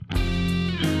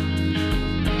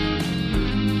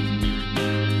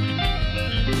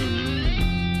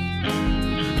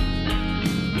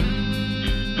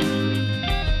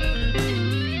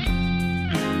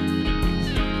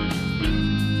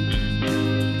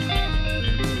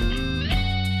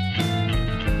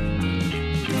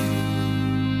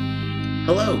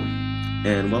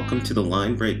and welcome to the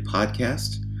Line Break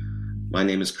Podcast. My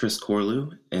name is Chris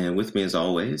Corlew, and with me as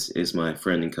always is my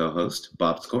friend and co-host,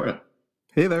 Bob Scora.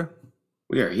 Hey there.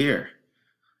 We are here.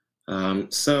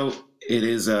 So it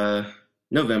is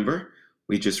November.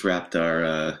 We just wrapped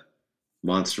our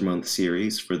Monster Month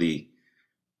series for the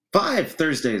 5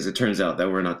 Thursdays, it turns out, that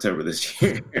were in October this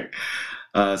year.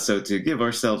 So to give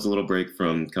ourselves a little break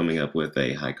from coming up with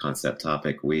a high concept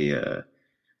topic, we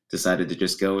decided to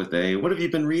just go with a what have you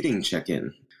been reading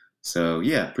check-in. So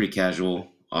yeah, pretty casual,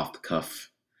 off the cuff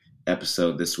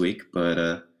episode this week, but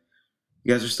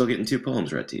you guys are still getting 2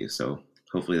 poems read to you, so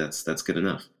hopefully that's good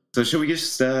enough. So should we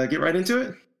just get right into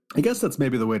it? I guess that's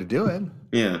maybe the way to do it.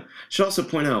 Yeah. Should also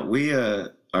point out, we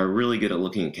are really good at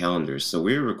looking at calendars, so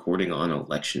we're recording on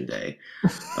Election Day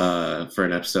for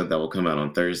an episode that will come out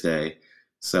on Thursday.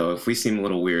 So if we seem a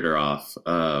little weird or off,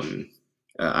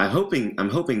 I'm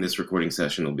hoping this recording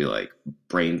session will be like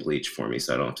brain bleach for me,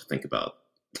 so I don't have to think about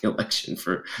the election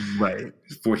for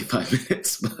 45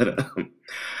 minutes.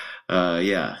 But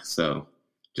yeah, so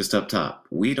just up top,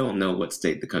 we don't know what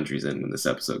state the country's in when this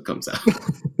episode comes out.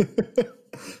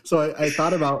 So I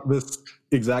thought about this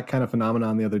exact kind of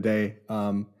phenomenon the other day.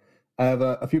 I have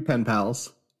a few pen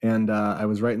pals, and I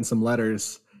was writing some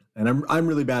letters, and I'm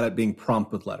really bad at being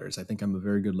prompt with letters. I think I'm a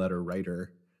very good letter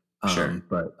writer. Sure.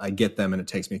 But I get them, and it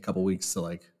takes me a couple weeks to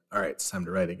like, all right, it's time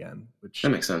to write again. Which that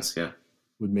makes sense, yeah.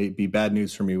 Would be bad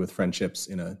news for me with friendships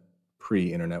in a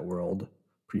pre-internet world,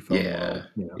 pre-phone world.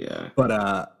 You know? Yeah. But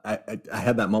I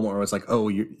had that moment where I was like, oh,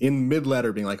 you're in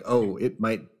mid-letter being like, oh, it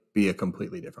might be a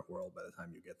completely different world by the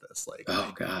time you get this. Like,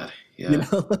 oh God, yeah. You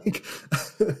know, like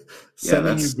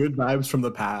sending you good vibes from the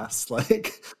past.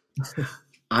 Like,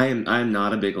 I'm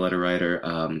not a big letter writer.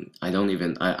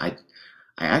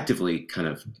 I actively kind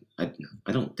of I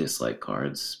don't dislike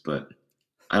cards, but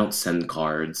I don't send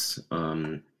cards.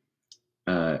 And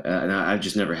I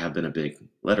just never have been a big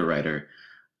letter writer.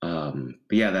 But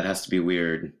yeah, that has to be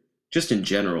weird, just in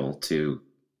general, to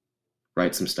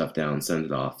write some stuff down, send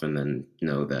it off, and then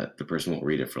know that the person won't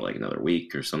read it for like another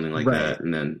week or something like that.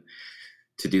 And then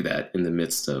to do that in the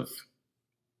midst of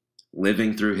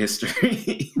living through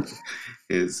history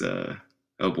is oh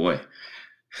boy.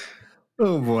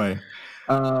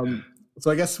 So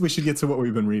I guess we should get to what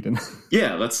we've been reading.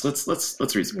 Yeah, let's read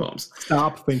some poems.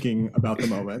 Stop thinking about the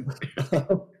moment.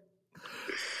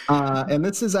 And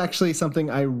this is actually something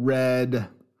I read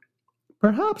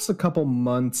perhaps a couple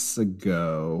months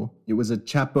ago. It was a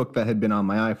chapbook that had been on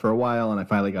my eye for a while, and I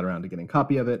finally got around to getting a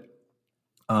copy of it.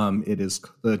 It is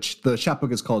the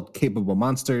chapbook is called Capable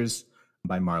Monsters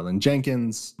by Marlin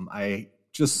Jenkins.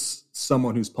 Just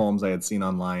someone whose poems I had seen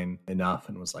online enough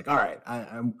and was like, all right,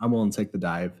 I'm willing to take the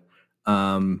dive.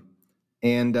 You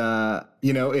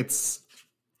know,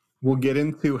 we'll get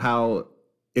into how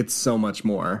it's so much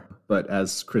more, but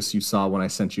as Chris, you saw when I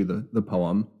sent you the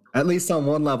poem, at least on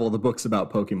one level, the book's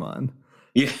about Pokemon.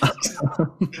 Yeah.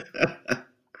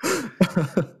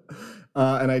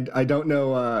 And I don't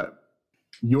know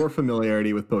your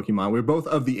familiarity with Pokemon. We're both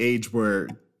of the age where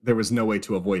there was no way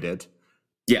to avoid it.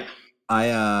 Yeah.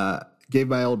 I gave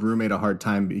my old roommate a hard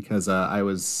time because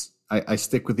I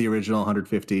stick with the original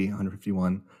 150,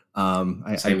 151.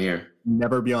 Same here.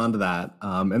 Never beyond that.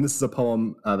 And this is a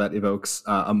poem that evokes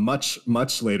a much,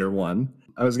 much later one.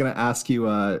 I was going to ask you,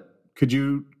 could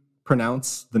you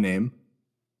pronounce the name?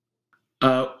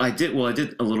 I did. Well, I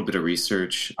did a little bit of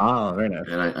research. Oh, very nice.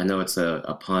 And I know it's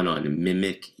a pun on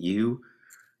Mimikyu.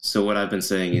 So what I've been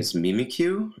saying is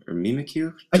Mimikyu or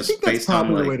Mimikyu. I think that's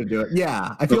probably the way to do it.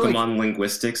 Yeah, I feel Pokemon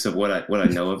linguistics of what I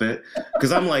know of it.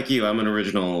 Because I'm like you. I'm an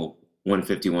original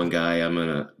 151 guy. I'm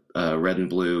in a red and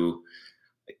blue.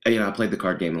 You know, I played the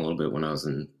card game a little bit when I was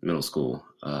in middle school,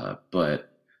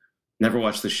 but never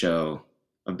watched the show.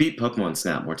 I beat Pokemon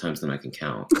Snap more times than I can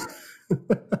count.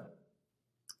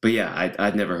 But yeah,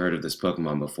 I'd never heard of this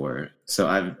Pokemon before.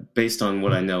 So based on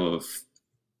what I know of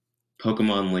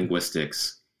Pokemon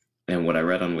linguistics and what I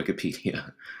read on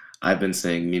Wikipedia, I've been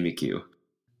saying Mimikyu.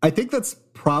 I think that's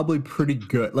probably pretty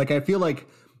good. Like, I feel like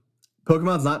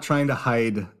Pokemon's not trying to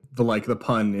hide the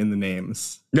pun in the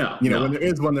names. No, when there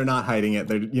is one, they're not hiding it.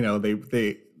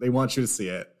 They want you to see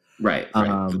it. Right.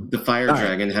 The fire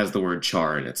dragon has the word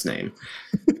char in its name.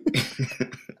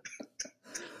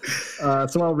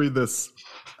 So I'll read this.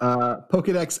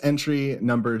 Pokedex entry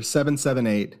number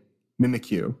 778,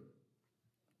 Mimikyu.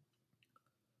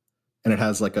 And it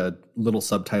has like a little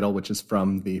subtitle, which is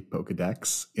from the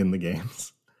Pokedex in the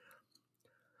games.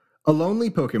 A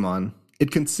lonely Pokemon, it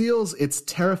conceals its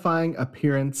terrifying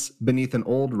appearance beneath an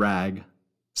old rag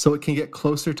so it can get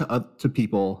closer to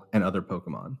people and other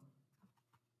Pokemon.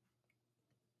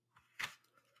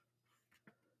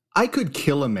 I could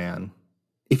kill a man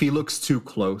if he looks too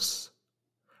close,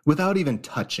 without even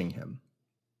touching him.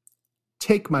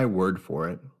 Take my word for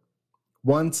it.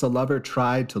 Once a lover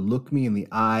tried to look me in the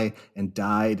eye and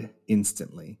died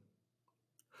instantly.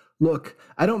 Look,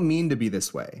 I don't mean to be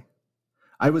this way.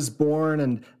 I was born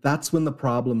and that's when the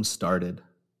problem started.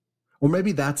 Or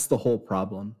maybe that's the whole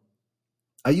problem.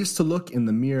 I used to look in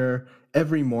the mirror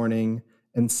every morning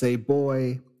and say,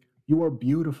 boy, you are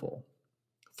beautiful.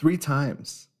 3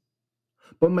 times.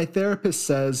 But my therapist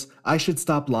says I should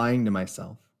stop lying to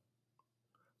myself.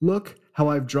 Look how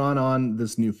I've drawn on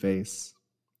this new face.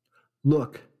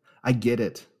 Look, I get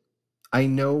it. I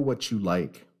know what you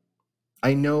like.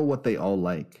 I know what they all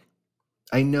like.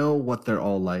 I know what they're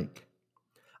all like.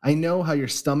 I know how your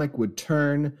stomach would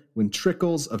turn when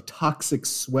trickles of toxic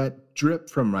sweat drip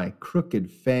from my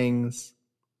crooked fangs.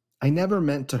 I never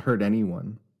meant to hurt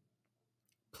anyone.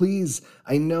 Please,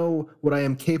 I know what I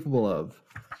am capable of.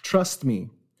 Trust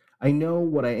me, I know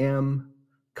what I am,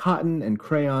 cotton and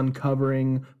crayon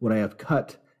covering what I have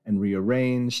cut and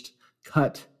rearranged.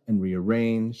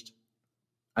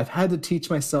 I've had to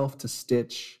teach myself to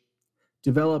stitch,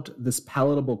 developed this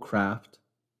palatable craft.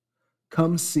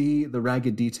 Come see the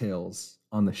ragged details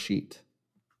on the sheet.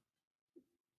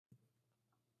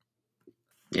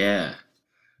 Yeah.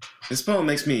 This poem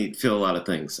makes me feel a lot of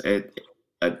things.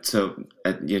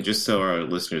 Just so our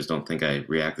listeners don't think I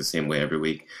react the same way every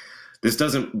week, this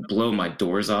doesn't blow my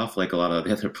doors off like a lot of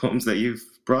the other poems that you've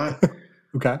brought.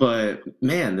 Okay. But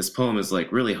man, this poem is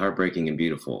like really heartbreaking and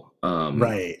beautiful.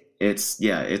 Right. It's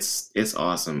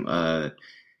awesome.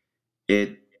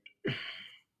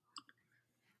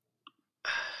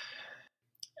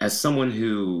 As someone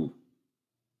who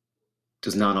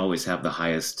does not always have the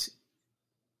highest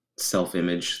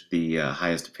self-image, the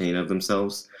highest opinion of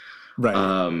themselves,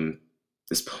 right.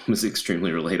 This poem is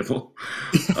extremely relatable.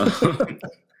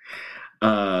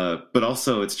 But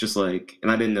also it's just like, and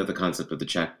I didn't know the concept of the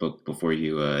chapbook before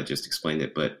you just explained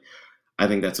it, but I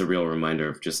think that's a real reminder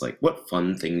of just like what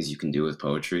fun things you can do with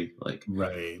poetry. Like,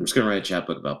 right. I'm just going to write a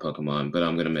chapbook about Pokemon, but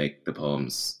I'm going to make the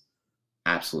poems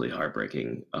absolutely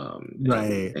heartbreaking,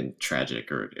 right. and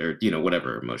tragic or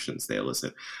whatever emotions they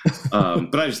elicit.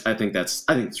 But I think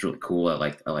it's really cool. I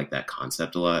like that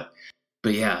concept a lot.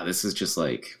 But yeah, this is just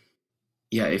like,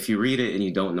 yeah, if you read it and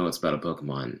you don't know it's about a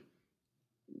Pokemon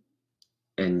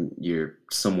and you're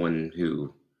someone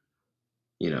who,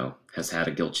 has had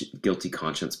a guilty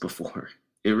conscience before,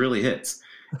 it really hits.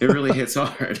 It really hits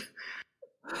hard.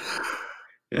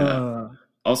 Yeah.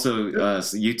 Also,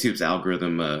 YouTube's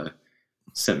algorithm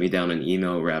sent me down an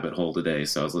emo rabbit hole today,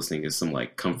 so I was listening to some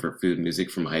like comfort food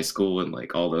music from high school, and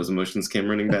like all those emotions came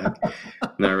running back.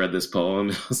 And I read this poem,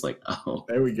 and I was like, "Oh,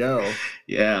 there we go."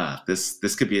 Yeah,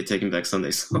 this could be a Taking Back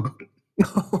Sunday song.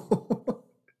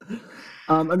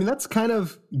 I mean, that's kind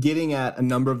of getting at a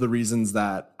number of the reasons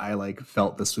that I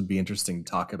felt this would be interesting to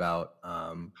talk about.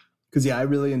 Because I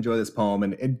really enjoy this poem,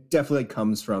 and it definitely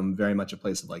comes from very much a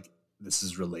place of this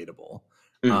is relatable.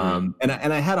 Mm-hmm.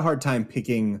 And I had a hard time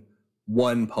picking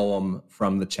one poem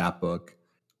from the chapbook,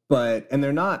 and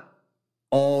they're not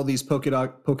all these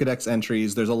Pokedex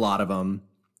entries. There's a lot of them,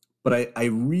 but I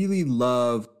really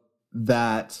love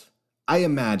that. I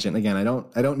imagine, again, I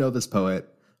don't know this poet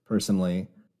personally.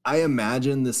 I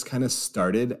imagine this kind of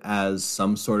started as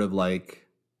some sort of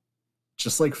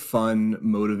just fun,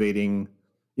 motivating,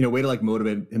 way to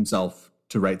motivate himself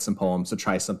to write some poems, to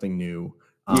try something new.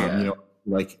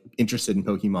 Interested in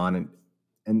Pokemon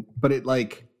but it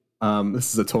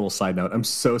this is a total side note. I'm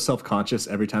so self-conscious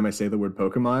every time I say the word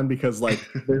Pokemon because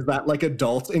there's that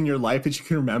adult in your life that you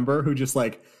can remember who just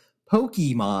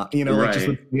Pokemon, just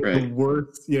the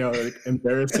worst,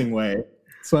 embarrassing way.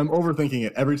 So I'm overthinking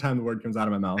it every time the word comes out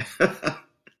of my mouth.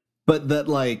 But that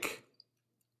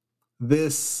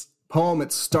this poem,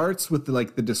 it starts with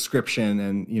the description,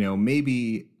 and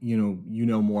maybe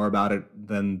more about it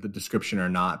than the description or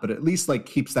not, but at least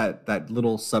keeps that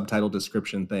little subtitle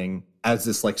description thing as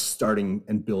this starting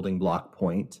and building block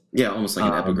point. Yeah, almost like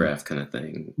an epigraph kind of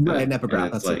thing. Right, an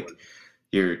epigraph. That's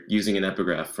you're using an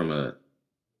epigraph from a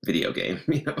video game,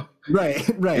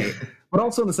 Right. But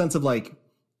also in the sense of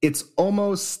it's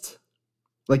almost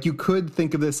you could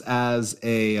think of this as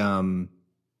a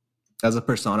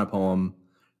persona poem.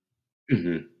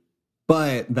 Mm-hmm.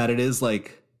 But that it is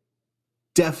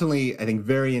definitely, I think,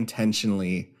 very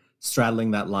intentionally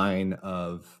straddling that line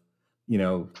of,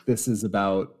 this is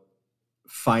about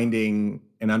finding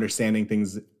and understanding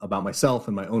things about myself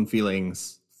and my own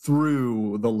feelings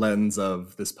through the lens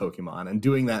of this Pokemon, and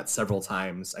doing that several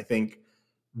times. I think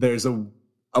there's a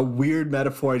weird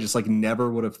metaphor I just never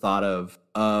would have thought of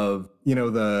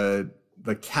the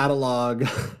catalog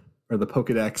or the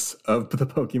Pokedex of the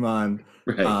Pokemon,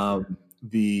 Right.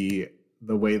 the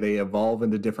way they evolve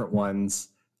into different ones,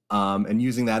 and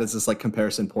using that as this like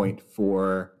comparison point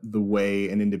for the way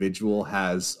an individual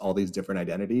has all these different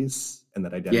identities, and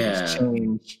that identities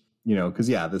change. Because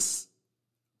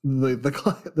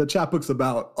the chapbook's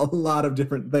about a lot of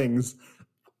different things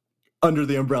under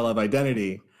the umbrella of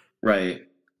identity. Right.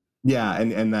 Yeah,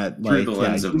 and that through like the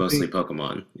lens of mostly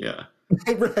Pokemon. Yeah.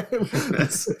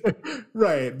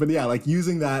 Right. But yeah, like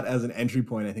using that as an entry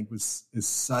point, I think is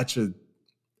such a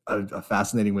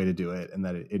fascinating way to do it, and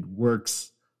that it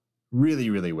works really,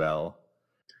 really well.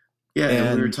 Yeah,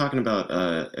 and we were talking about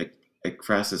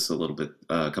Ekphrasis a little bit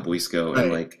a couple weeks ago, right.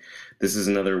 And like this is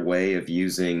another way of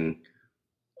using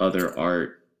other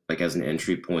art like as an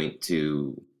entry point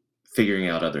to figuring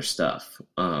out other stuff.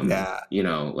 Like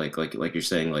you're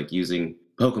saying, like using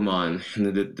Pokemon and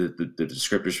the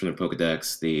descriptors from their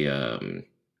Pokedex, the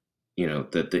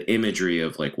imagery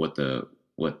of like what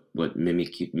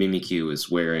Mimikyu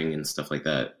is wearing and stuff like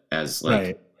that as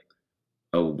like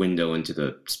a window into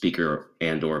the speaker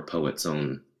and or poet's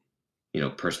own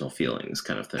personal feelings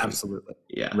kind of thing. Absolutely.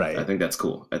 Yeah. Right. I think that's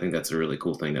cool. I think that's a really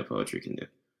cool thing that poetry can do.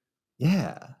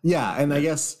 Yeah. And I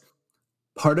guess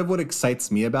part of what excites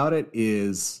me about it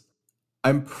is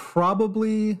I'm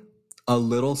probably a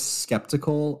little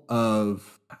skeptical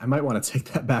of, I might want to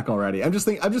take that back already. I'm just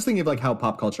thinking of like how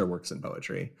pop culture works in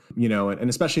poetry, and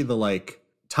especially the like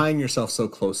tying yourself so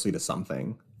closely to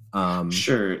something.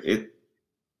 Sure. It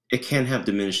can have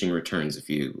diminishing returns if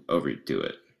you overdo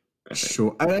it.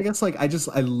 Sure. I guess like I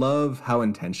love how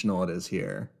intentional it is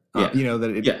here. That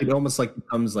it almost like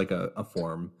becomes like a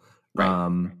form.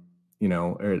 Right.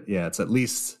 It's at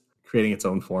least creating its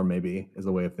own form, maybe, is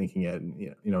a way of thinking it.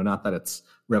 And, not that it's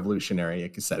revolutionary.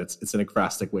 Like you said, it's an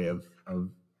ekphrastic way of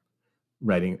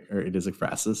writing, or it is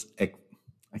ekphrasis. I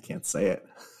can't say it.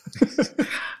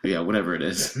 Yeah, whatever it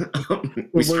is.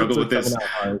 We struggle with this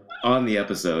on the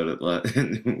episode.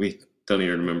 We don't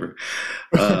even remember.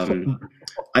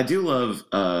 I do love,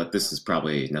 this is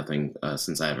probably nothing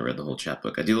since I haven't read the whole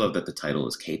chapbook. I do love that the title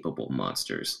is Capable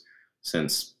Monsters,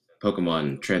 since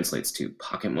Pokemon translates to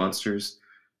pocket monsters.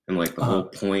 And like the whole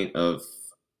point of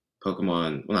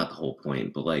Pokemon, well, not the whole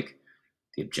point, but like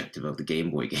the objective of the Game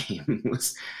Boy game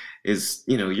is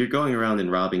you're going around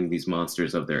and robbing these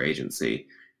monsters of their agency,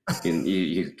 and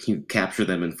you capture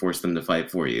them and force them to fight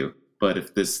for you. But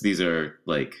if these are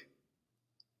like,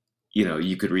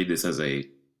 you could read this as a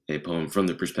poem from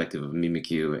the perspective of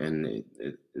Mimikyu, and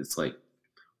it's like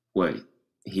what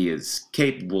he is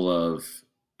capable of,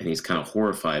 and he's kind of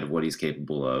horrified of what he's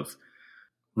capable of.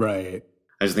 Right.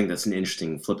 I just think that's an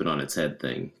interesting flip it on its head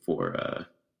thing for a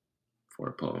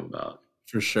poem about.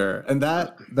 For sure. And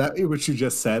that what you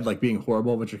just said, like being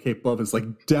horrible, what you're capable of, is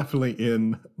like definitely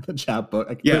in the chapbook.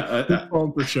 Like, the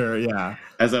poem for sure. Yeah.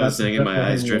 As I was saying, and my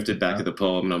eyes drifted back to the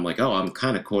poem, and I'm like, oh, I'm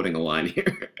kind of quoting a line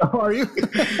here. Oh, are you?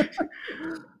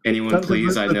 Anyone,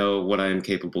 please, I know what I am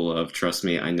capable of. Trust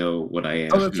me, I know what I am.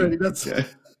 Oh, that's right. That's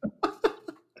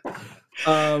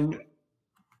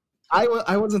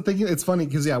I wasn't thinking. It's funny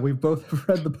because we've both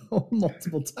read the poem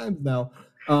multiple times now.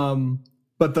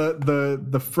 But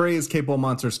the phrase "capable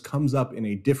monsters" comes up in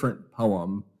a different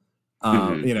poem.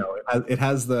 It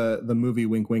has the movie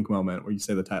wink wink moment where you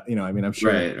say the title. I'm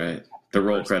sure. Right. The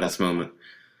roll credits moment.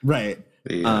 Right.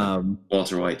 The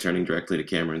Walter White turning directly to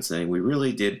camera and saying, "We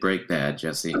really did break bad,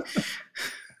 Jesse."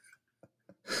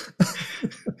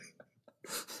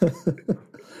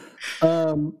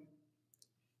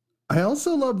 I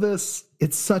also love this.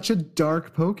 It's such a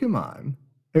dark Pokemon.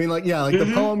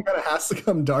 The poem kind of has to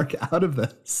come dark out of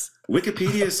this.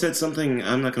 Wikipedia said something,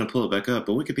 I'm not going to pull it back up,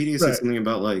 but Wikipedia said something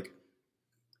about, like,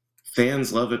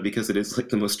 fans love it because it is, like,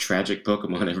 the most tragic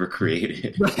Pokemon ever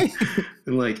created. Right.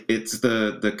 And, like, it's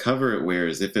the cover it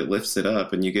wears. If it lifts it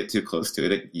up and you get too close to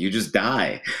it, you just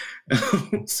die.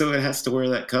 So it has to wear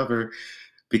that cover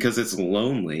because it's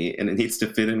lonely and it needs to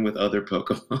fit in with other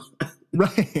Pokemon.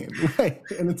 Right.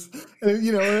 And it's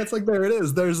like, there it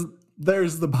is. There's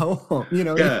the poem,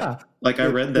 Like I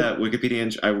read that Wikipedia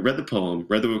entry, I read the poem,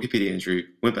 read the Wikipedia entry,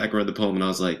 went back and read the poem, and I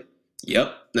was like,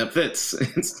 yep, that fits.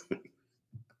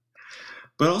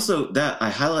 But also that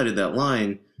I highlighted that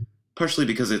line partially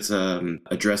because it's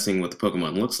addressing what the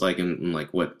Pokemon looks like and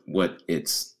like what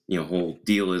its whole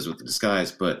deal is with the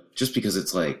disguise, but just because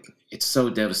it's like it's so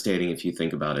devastating if you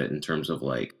think about it in terms of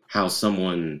like how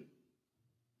someone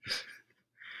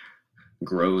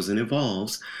grows and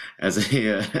evolves as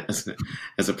a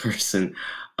person.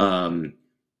 I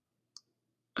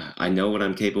know what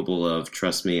I'm capable of.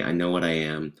 Trust me, I know what I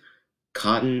am.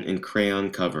 Cotton and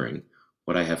crayon covering.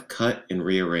 What I have cut and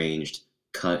rearranged,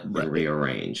 and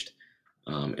rearranged.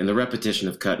 And the repetition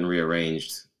of cut and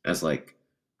rearranged as like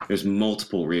there's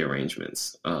multiple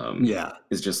rearrangements.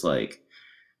 It's just like,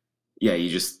 yeah,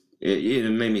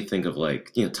 it made me think of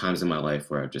like, times in my life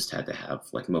where I've just had to have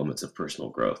like moments of personal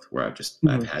growth where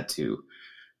I've had to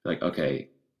like, okay,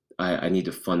 I need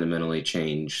to fundamentally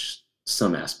change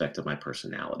some aspect of my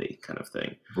personality kind of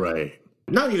thing. Right.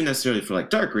 Not even necessarily for like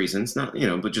dark reasons, not,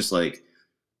 but just like,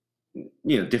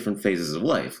 different phases of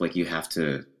life. Like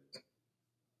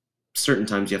certain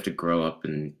times you have to grow up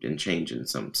and change in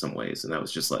some ways. And that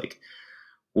was just like,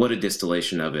 what a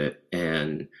distillation of it.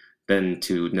 And then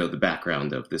to know the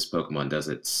background of this Pokemon does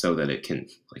it so that it can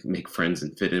like make friends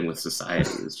and fit in with society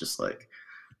is just like,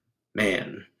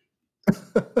 man,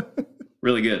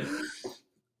 really good.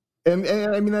 And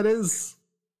I mean, that is,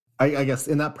 I guess,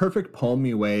 in that perfect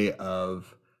poemy way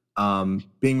of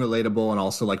being relatable and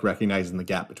also like recognizing the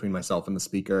gap between myself and the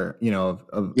speaker, of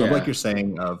like you're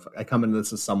saying, of I come into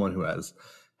this as someone who has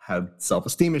had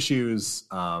self-esteem issues,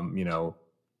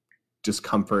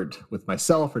 discomfort with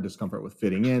myself or discomfort with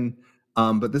fitting in.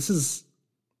 But this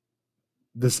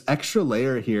extra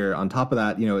layer here on top of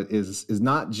that, is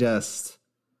not just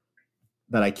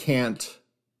that I can't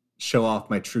show off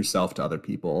my true self to other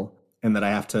people and that I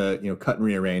have to, cut and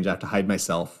rearrange. I have to hide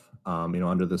myself,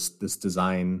 under this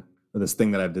design or this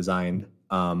thing that I've designed.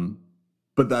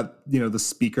 But that, the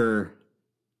speaker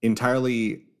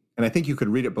entirely, and I think you could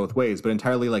read it both ways, but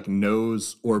entirely like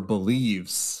knows or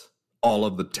believes all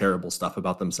of the terrible stuff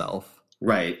about themselves.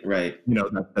 Right.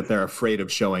 That they're afraid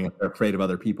of showing, they're afraid of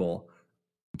other people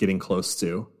getting close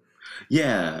to.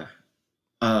 Yeah.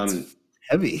 It's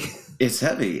heavy. It's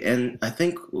heavy. And I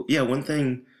think, one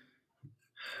thing,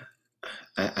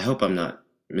 I hope I'm not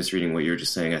misreading what you were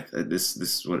just saying. This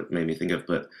is what it made me think of.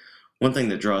 But one thing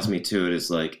that draws me to it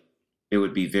is like, it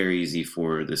would be very easy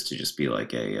for this to just be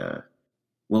like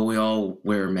well, we all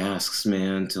wear masks,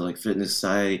 man, to like fit in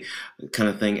society kind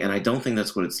of thing. And I don't think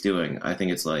that's what it's doing. I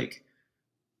think it's like,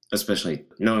 especially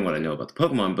knowing what I know about the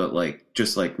Pokemon, but like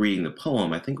just like reading the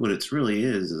poem, I think what it's really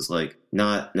is like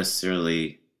not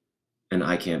necessarily an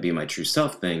I can't be my true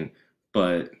self thing,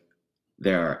 but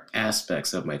there are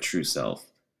aspects of my true self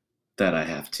that I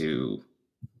have to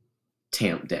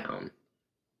tamp down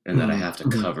and that I have to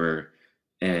cover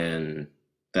and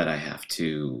that I have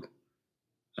to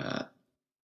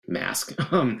mask.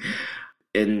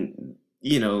 And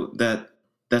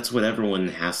that's what everyone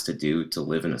has to do to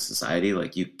live in a society.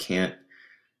 Like you can't,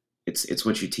 it's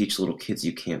what you teach little kids.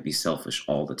 You can't be selfish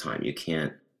all the time. You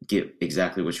can't get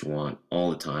exactly what you want all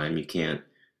the time. You can't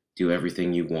do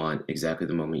everything you want exactly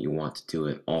the moment you want to do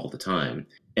it all the time.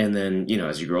 And then,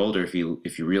 as you grow older, if you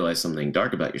realize something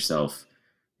dark about yourself,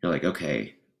 you're like,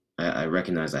 okay, I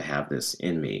recognize I have this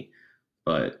in me,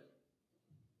 but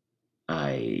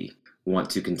I want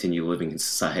to continue living in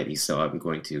society, so I'm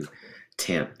going to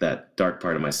tamp that dark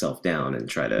part of myself down and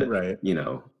try to,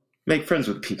 make friends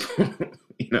with people,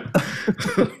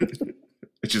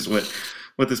 which is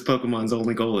what this Pokemon's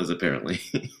only goal is, apparently.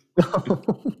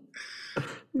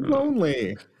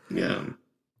 Lonely. Yeah.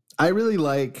 I really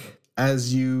like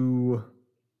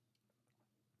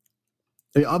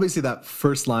obviously that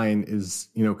first line is,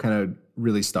 kind of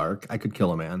really stark. I could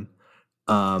kill a man.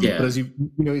 But as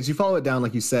you follow it down,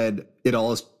 like you said, it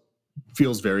all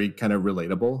feels very kind of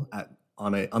relatable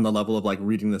on the level of like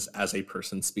reading this as a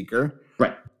person speaker.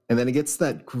 Right. And then it gets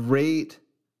that great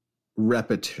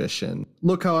repetition.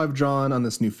 Look how I've drawn on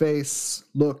this new face.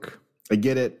 Look, I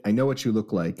get it. I know what you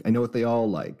look like. I know what they all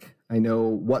like. I know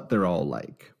what they're all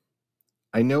like.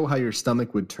 I know how your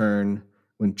stomach would turn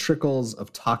when trickles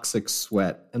of toxic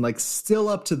sweat. And like still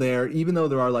up to there, even though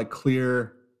there are like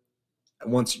clear,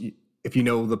 if you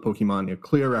know the Pokemon,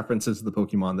 clear references to the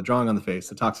Pokemon, the drawing on the face,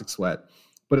 the toxic sweat.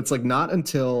 But it's like not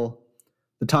until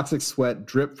the toxic sweat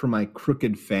drip from my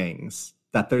crooked fangs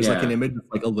that there's like an image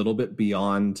like a little bit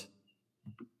beyond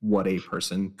what a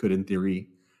person could in theory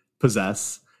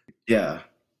possess. Yeah.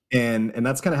 And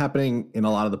that's kind of happening in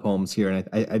a lot of the poems here. And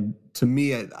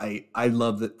I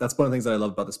love that. That's one of the things that I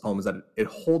love about this poem is that it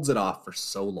holds it off for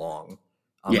so long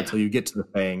until you get to the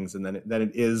fangs. And then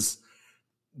it is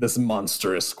this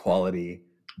monstrous quality.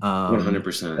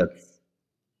 100%.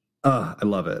 I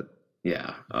love it.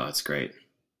 Yeah. Oh, it's great.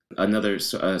 Another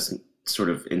sort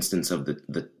of instance of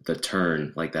the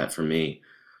turn like that for me,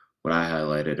 what I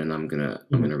highlighted, and I'm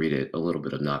gonna read it a little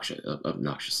bit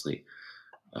obnoxiously,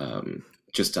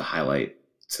 just to highlight,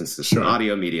 since this is an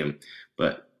audio medium.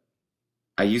 But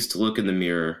I used to look in the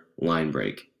mirror, line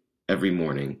break, every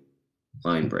morning,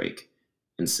 line break,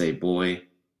 and say, boy,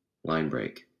 line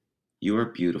break, you are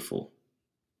beautiful,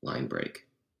 line break,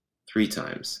 3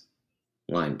 times,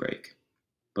 line break.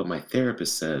 But my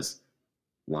therapist says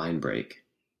line break.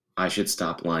 I should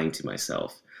stop lying to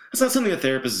myself. That's not something a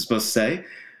therapist is supposed to say.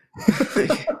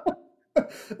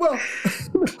 Well,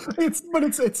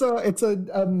 it's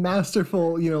a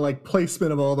masterful, like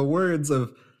placement of all the words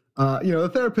of, the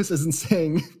therapist isn't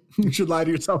saying you should lie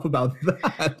to yourself about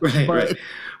that. Right, but... right.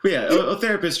 But yeah, a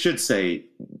therapist should say,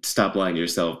 stop lying to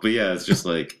yourself. But yeah, it's just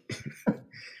like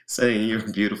saying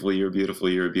you're beautiful, you're beautiful,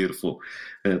 you're beautiful.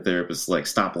 And a therapist's like,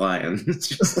 stop lying. It's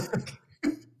just like...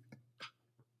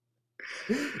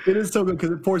 It is so good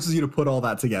because it forces you to put all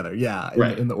that together. Yeah,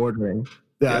 in the ordering.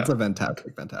 Yeah, it's a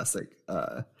fantastic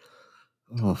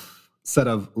set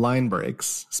of line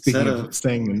breaks. Speaking of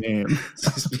saying the name.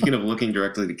 Speaking of looking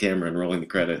directly to camera and rolling the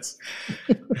credits.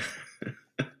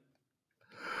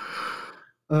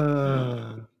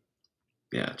 Yeah,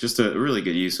 just a really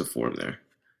good use of form there.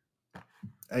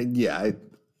 I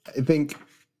think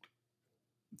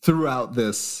throughout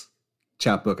this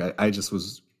chapbook, I just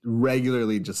was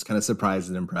regularly just kind of surprised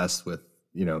and impressed with,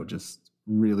 just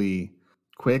really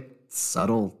quick,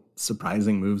 subtle,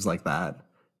 surprising moves like that.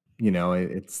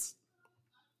 It's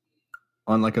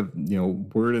on like a,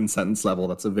 word and sentence level.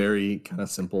 That's a very kind of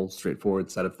simple,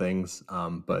 straightforward set of things.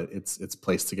 But it's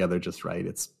placed together just right.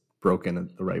 It's broken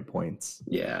at the right points.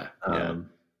 Yeah.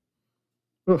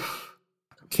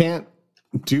 Can't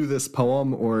do this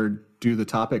poem or do the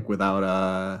topic without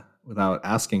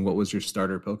asking, what was your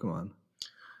starter Pokemon?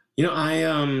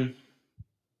 I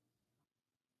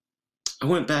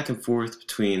went back and forth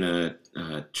between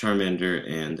Charmander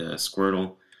and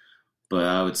Squirtle, but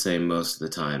I would say most of the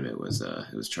time it was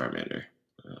Charmander.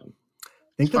 I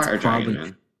think that's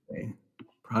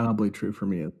probably true for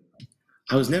me.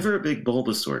 I was never a big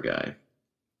Bulbasaur guy.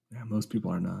 Yeah, most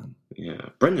people are not. Yeah,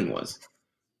 Brendan was.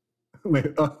 My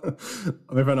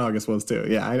friend August was too.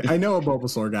 Yeah, I know a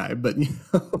Bulbasaur guy, but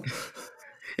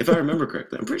if I remember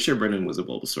correctly, I'm pretty sure Brendan was a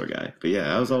Bulbasaur guy. But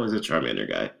yeah, I was always a Charmander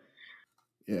guy.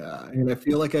 Yeah, and I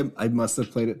feel like I must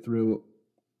have played it through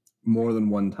more than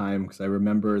one time because I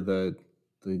remember the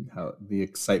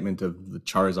excitement of the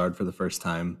Charizard for the first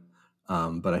time,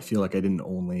 but I feel like I didn't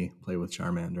only play with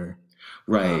Charmander.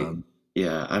 Right.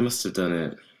 Yeah, I must have done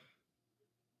it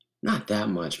not that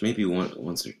much, maybe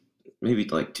once or maybe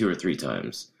like 2 or 3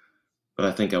 times. But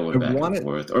I think I went back and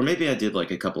forth. Or maybe I did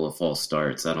like a couple of false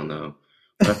starts. I don't know.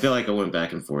 But I feel like I went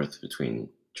back and forth between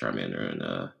Charmander and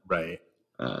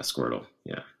Squirtle.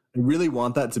 Yeah. I really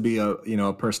want that to be a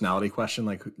personality question,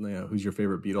 like who's your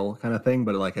favorite Beetle kind of thing.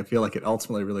 But like I feel like it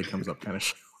ultimately really comes up kind of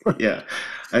short. Yeah,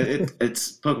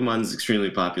 it's Pokemon's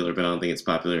extremely popular, but I don't think it's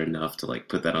popular enough to like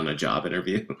put that on a job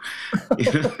interview.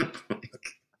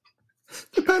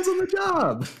 Depends on the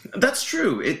job. That's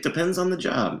true. It depends on the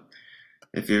job.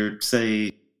 If you're,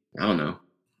 say, I don't know,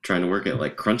 trying to work at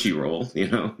like Crunchyroll,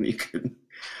 you could.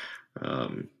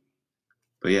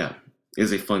 But yeah, it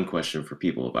is a fun question for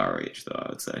people of our age, though, I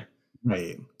would say.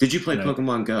 Right. Did you play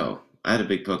Pokemon Go? I had a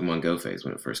big Pokemon Go phase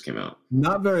when it first came out.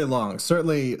 Not very long.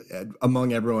 Certainly,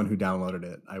 among everyone who downloaded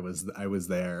it, I was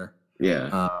there.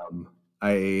 Yeah.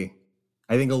 I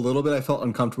think a little bit I felt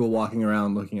uncomfortable walking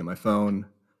around looking at my phone.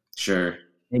 Sure. I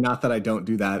mean, not that I don't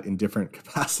do that in different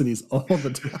capacities all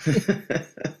the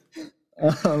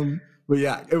time. But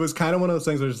yeah, it was kind of one of those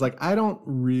things where it's like, I don't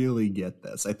really get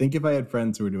this. I think if I had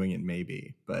friends who were doing it,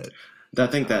 maybe. But I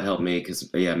think that helped me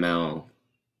because, Mel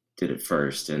did it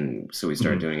first. And so we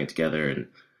started doing it together. And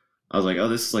I was like, oh,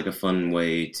 this is like a fun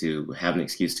way to have an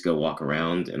excuse to go walk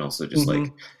around and also just like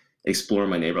explore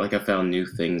my neighborhood. Like I found new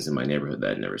things in my neighborhood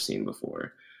that I'd never seen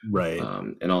before. Right.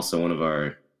 And also one of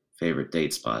our favorite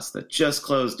date spots that just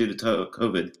closed due to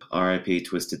COVID, RIP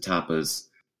Twisted Tapas,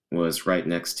 was right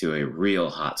next to a real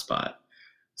hot spot.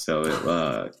 So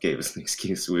it gave us an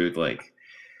excuse. We would like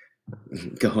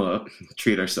go up,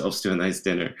 treat ourselves to a nice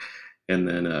dinner, and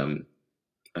then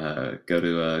go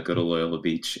to Loyola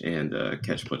Beach and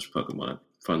catch a bunch of Pokemon.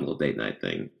 Fun little date night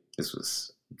thing. This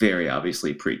was very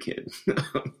obviously pre-kid.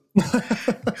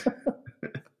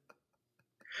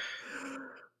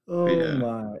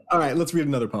 My. All right, let's read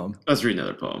another poem.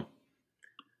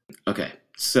 Okay,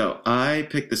 so I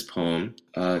picked this poem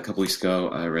a couple weeks ago.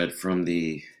 I read from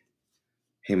the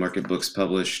Haymarket Books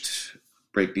published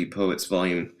Breakbeat Poets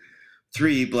Volume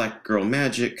 3 Black Girl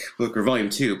Magic book, or Volume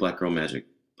 2 Black Girl Magic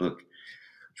book,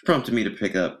 which prompted me to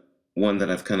pick up one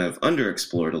that I've kind of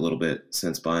underexplored a little bit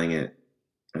since buying it.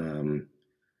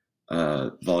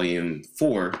 Volume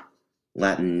 4,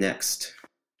 Latin Next.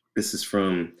 This is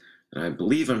from, I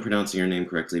believe I'm pronouncing your name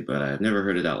correctly, but I've never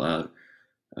heard it out loud.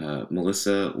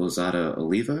 Melissa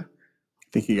Lozada-Oliva. I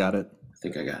think you got it. I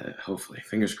think I got it, hopefully.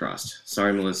 Fingers crossed.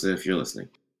 Sorry, Melissa, if you're listening.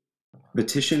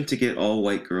 Petition to get all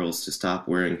white girls to stop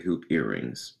wearing hoop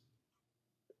earrings.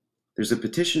 There's a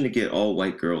petition to get all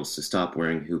white girls to stop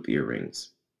wearing hoop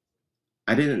earrings.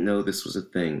 I didn't know this was a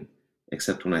thing,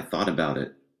 except when I thought about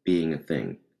it being a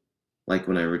thing. Like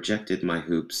when I rejected my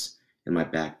hoops in my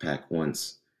backpack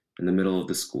once in the middle of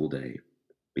the school day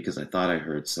because I thought I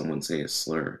heard someone say a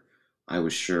slur I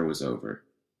was sure was over.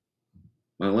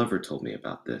 My lover told me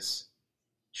about this,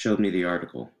 showed me the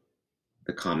article,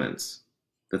 the comments,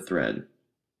 the thread.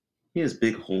 He has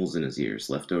big holes in his ears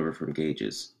left over from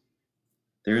gauges.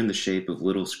 They're in the shape of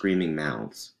little screaming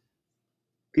mouths.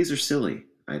 These are silly,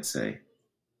 I'd say.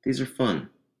 These are fun.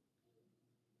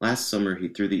 Last summer he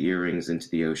threw the earrings into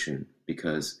the ocean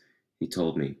because, he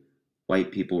told me,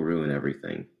 white people ruin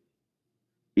everything.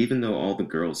 Even though all the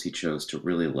girls he chose to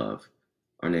really love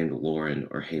are named Lauren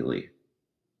or Haley.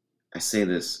 I say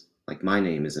this like my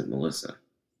name isn't Melissa.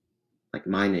 Like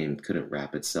my name couldn't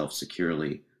wrap itself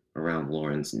securely around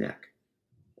Lauren's neck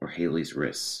or Haley's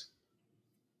wrists.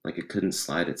 Like it couldn't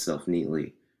slide itself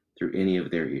neatly through any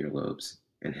of their earlobes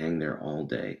and hang there all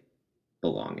day,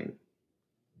 belonging.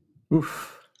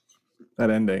 Oof. That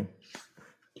ending.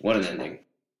 What an ending.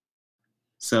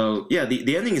 So, yeah,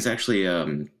 the ending is actually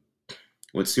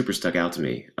what super stuck out to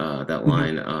me. That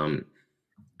line,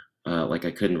 like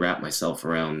I couldn't wrap myself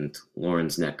around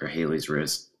Lauren's neck or Haley's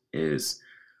wrist, is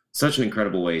such an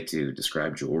incredible way to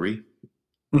describe jewelry.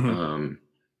 Mm-hmm.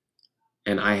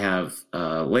 And I have,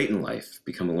 late in life,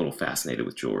 become a little fascinated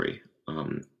with jewelry.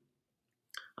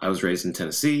 I was raised in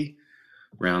Tennessee,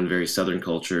 around very Southern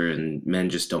culture, and men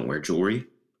just don't wear jewelry.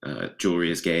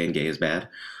 Jewelry is gay and gay is bad,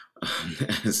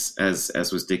 as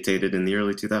was dictated in the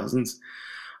early 2000s.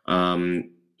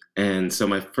 And so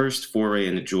my first foray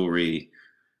into jewelry,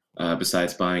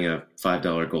 besides buying a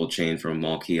 $5 gold chain from a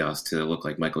mall kiosk to look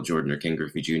like Michael Jordan or Ken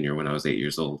Griffey Jr. when I was 8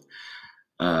 years old,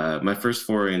 my first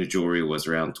foray into jewelry was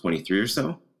around 23 or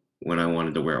so, when I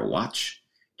wanted to wear a watch.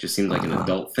 Just seemed like an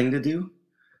adult thing to do.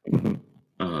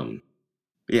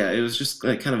 Yeah, it was just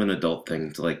like kind of an adult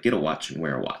thing to like get a watch and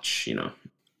wear a watch, you know.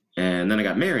 And then I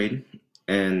got married,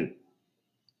 and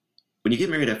when you get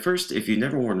married at first, if you've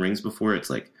never worn rings before, it's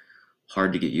like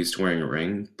hard to get used to wearing a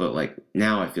ring. But like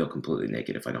now I feel completely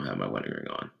naked if I don't have my wedding ring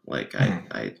on. Like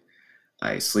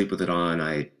I sleep with it on.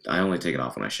 I only take it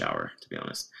off when I shower, to be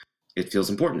honest. It feels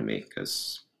important to me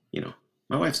because, you know,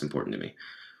 my wife's important to me.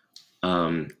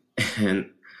 And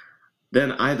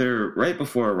then either right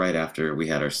before or right after we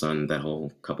had our son, that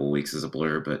whole couple of weeks is a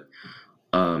blur, but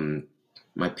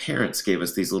my parents gave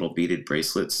us these little beaded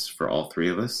bracelets for all three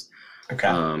of us,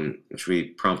 which we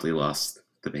promptly lost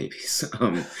the babies.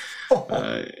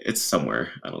 It's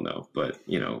somewhere, I don't know, but,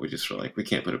 you know, we just were like, we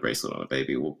can't put a bracelet on a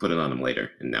baby. We'll put it on him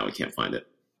later, and now we can't find it.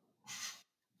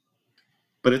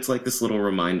 But it's like this little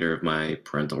reminder of my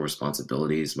parental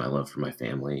responsibilities, my love for my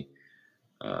family.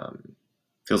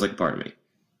 Feels like a part of me.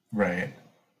 Right.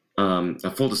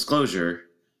 A full disclosure,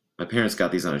 my parents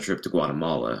got these on a trip to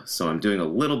Guatemala, so I'm doing a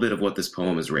little bit of what this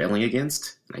poem is railing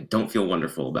against, and I don't feel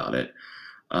wonderful about it.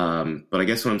 But I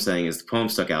guess what I'm saying is the poem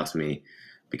stuck out to me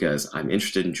because I'm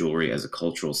interested in jewelry as a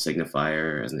cultural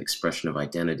signifier, as an expression of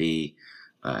identity,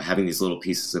 having these little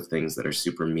pieces of things that are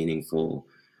super meaningful,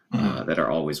 that are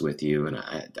always with you, and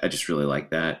I just really like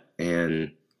that.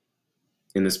 And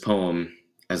in this poem,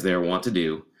 as they're wont to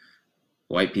do,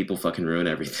 white people fucking ruin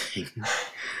everything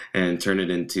and turn it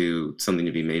into something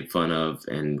to be made fun of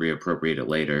and reappropriate it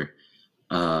later.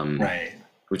 Right.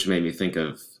 Which made me think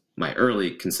of my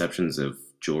early conceptions of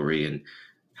jewelry and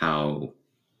how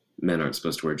men aren't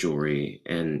supposed to wear jewelry.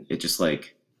 And it just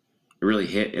like, it really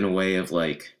hit in a way of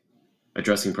like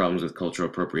addressing problems with cultural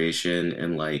appropriation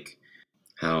and like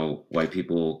how white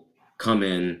people come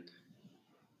in,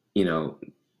 you know,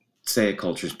 say a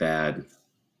culture's bad,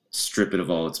 strip it of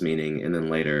all its meaning, and then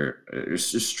later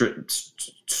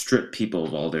strip people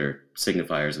of all their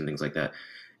signifiers and things like that,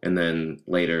 and then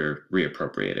later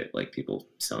reappropriate it, like people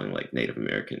selling like Native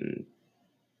American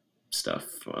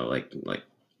stuff, like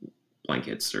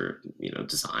blankets or, you know,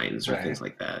 designs or things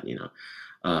like that, you know.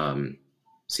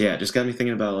 So yeah, it just got me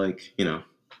thinking about like, you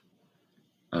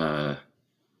know,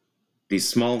 these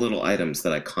small little items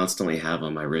that I constantly have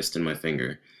on my wrist and my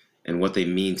finger and what they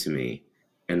mean to me.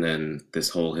 And then this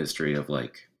whole history of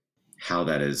like how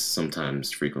that is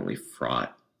sometimes frequently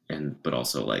fraught but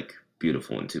also like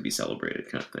beautiful and to be celebrated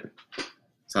kind of thing.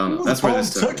 So I don't know. That's where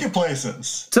this took you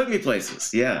places. Took me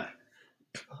places, yeah.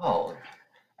 Oh,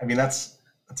 I mean that's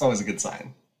always a good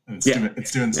sign.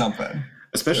 It's doing something.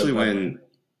 Especially when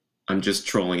I'm just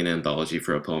trolling an anthology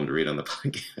for a poem to read on the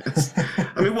podcast.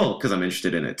 I mean, well, because I'm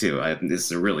interested in it too. This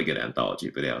is a really good anthology,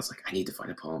 but yeah, I was like, I need to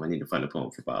find a poem. I need to find a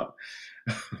poem for Bob.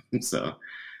 So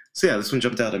yeah, this one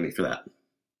jumped out at me for that.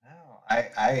 Oh,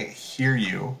 I hear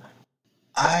you.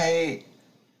 I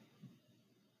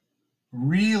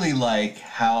really like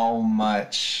how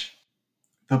much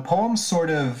the poem sort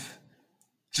of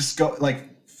just go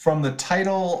like from the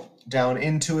title down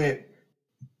into it,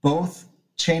 both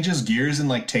changes gears and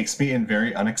like takes me in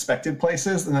very unexpected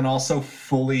places, and then also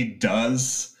fully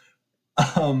does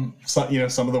some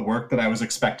of the work that I was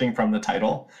expecting from the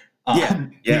title. Yeah,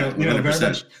 very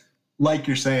much like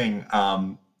you're saying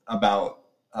about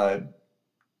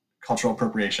cultural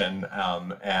appropriation,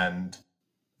 and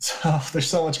so there's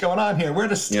so much going on here. Where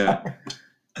to start? Yeah.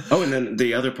 Oh, and then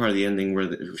the other part of the ending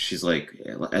where she's like,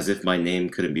 as if my name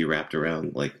couldn't be wrapped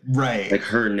around, like, right, like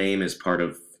her name is part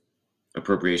of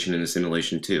appropriation and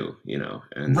assimilation too,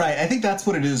 and right. I think that's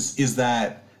what it is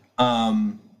that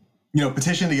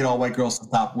petition to get all white girls to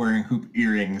stop wearing hoop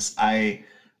earrings. I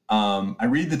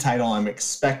read the title, I'm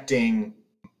expecting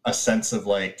a sense of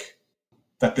like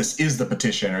that this is the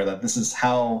petition, or that this is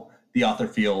how the author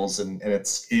feels, and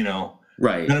it's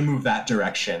right, going to move that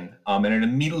direction, and it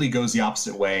immediately goes the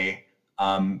opposite way,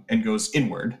 and goes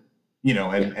inward,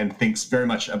 and thinks very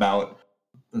much about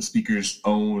the speaker's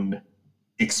own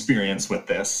experience with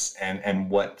this, and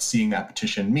what seeing that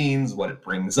petition means, what it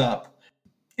brings up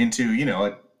into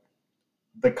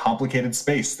the complicated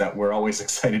space that we're always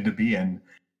excited to be in,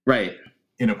 right,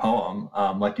 in a poem.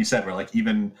 Like you said, where like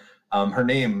even her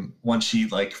name, once she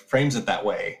like frames it that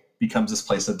way, becomes this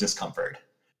place of discomfort.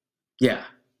 Yeah,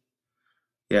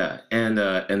 and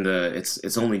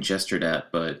it's only gestured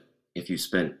at, but if you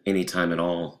spent any time at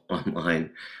all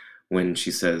online, when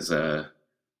she says,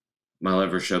 "My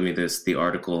lover showed me this," the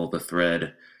article, the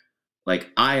thread,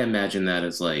 like I imagine that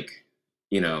as like,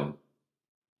 I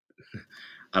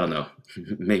don't know,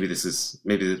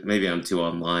 maybe I'm too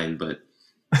online, but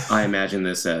I imagine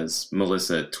this as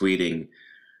Melissa tweeting,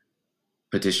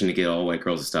 "Petition to get all white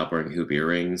girls to stop wearing hoop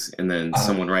earrings," and then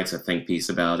someone writes a think piece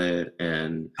about it,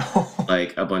 and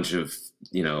like a bunch of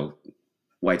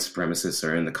white supremacists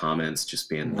are in the comments just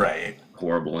being right,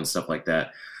 horrible and stuff like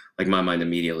that. Like my mind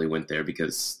immediately went there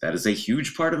because that is a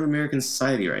huge part of American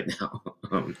society right now.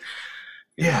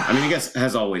 Yeah, I mean, I guess it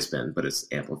has always been, but it's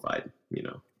amplified.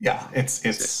 Yeah,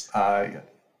 it's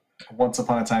once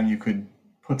upon a time you could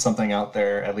put something out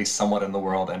there at least somewhat in the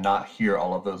world and not hear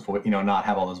all of those, not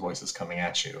have all those voices coming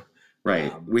at you.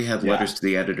 Right. We had letters to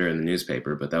the editor in the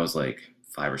newspaper, but that was like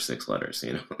 5 or 6 letters.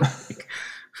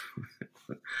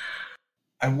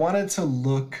 I wanted to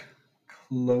look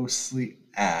closely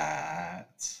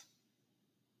at,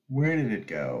 where did it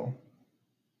go?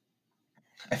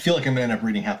 I feel like I'm going to end up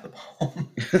reading half the poem.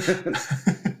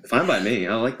 Fine by me.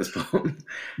 I like this poem.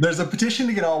 There's a petition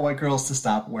to get all white girls to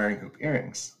stop wearing hoop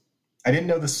earrings. I didn't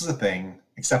know this was a thing,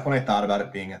 except when I thought about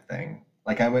it being a thing.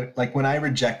 Like when I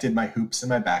rejected my hoops in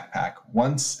my backpack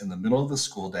once in the middle of the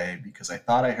school day because I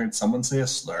thought I heard someone say a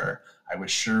slur I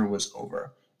was sure was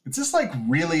over. It's this like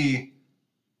really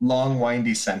long,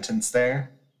 windy sentence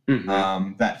there,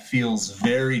 that feels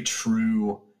very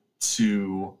true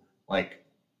to like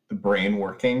the brain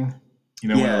working.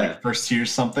 When I like first hear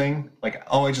something like,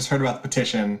 oh, I just heard about the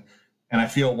petition and I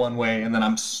feel one way, and then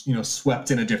I'm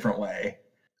swept in a different way.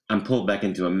 I'm pulled back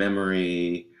into a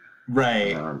memory.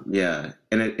 Right.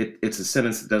 And it's a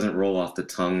sentence that doesn't roll off the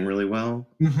tongue really well.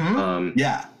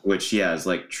 Which is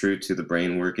like true to the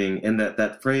brain working. And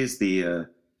that phrase,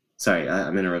 sorry,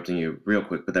 I'm interrupting you real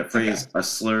quick, but that phrase, a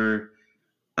slur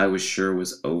I was sure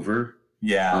was over.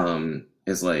 Yeah.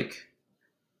 Is like,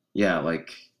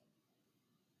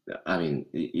 I mean,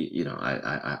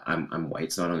 I'm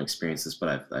white, so I don't experience this,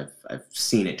 but I've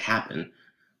seen it happen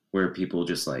where people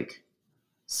just like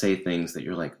say things that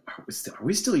you're like, are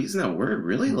we still using that word?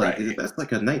 Really? Like, that's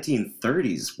like a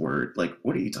 1930s word. Like,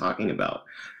 what are you talking about?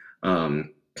 And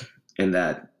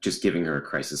that just giving her a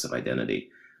crisis of identity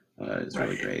is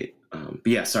really great. But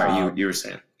yeah, sorry, you were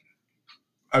saying.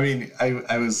 I mean,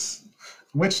 I was,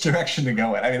 which direction to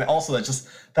go in? I mean, also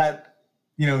that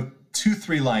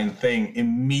 2-3 line thing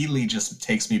immediately just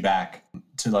takes me back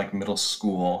to like middle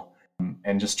school,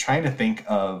 and just trying to think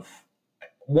of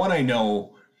one. I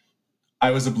know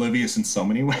I was oblivious in so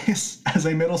many ways as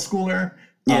a middle schooler.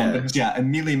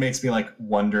 Immediately makes me like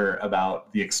wonder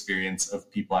about the experience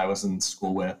of people I was in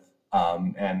school with,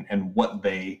 and what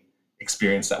they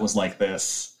experienced that was like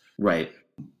this. Right.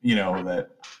 That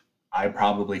I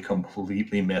probably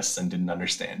completely missed and didn't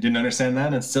understand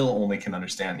that, and still only can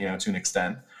understand, to an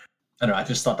extent. I don't know. I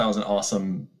just thought that was an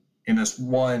awesome, in this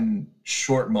one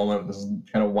short moment, this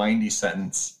kind of windy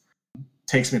sentence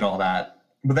takes me to all that.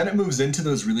 But then it moves into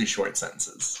those really short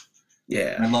sentences.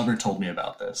 Yeah. My lover told me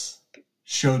about this,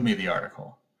 showed me the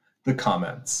article, the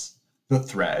comments, the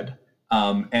thread.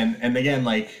 And again,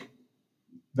 like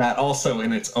that also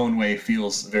in its own way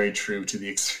feels very true to the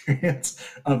experience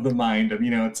of the mind of,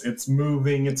 it's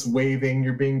moving, it's waving,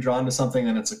 you're being drawn to something,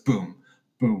 and it's like boom,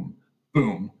 boom,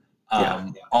 boom.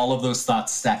 All of those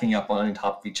thoughts stacking up on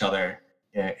top of each other.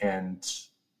 And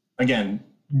again,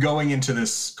 going into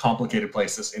this complicated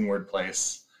place, this inward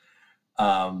place.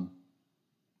 Yeah.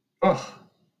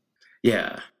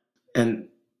 And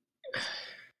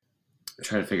I'm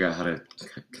trying to figure out how to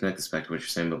connect this back to what you're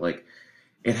saying, but like,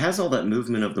 it has all that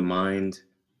movement of the mind,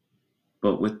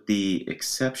 but with the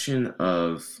exception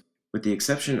of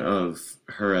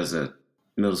her as a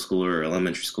middle schooler or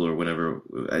elementary schooler or whatever,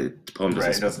 the poem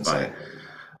doesn't specify.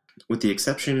 With the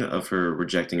exception of her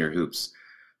rejecting her hoops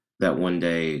that one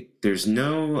day, there's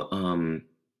no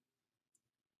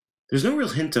real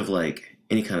hint of like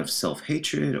any kind of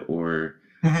self-hatred or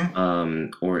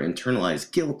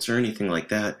internalized guilt or anything like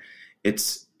that.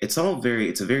 It's a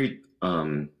very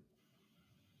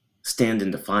stand in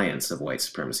defiance of white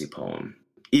supremacy poem.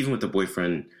 Even with the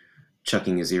boyfriend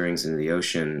chucking his earrings into the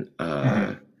ocean,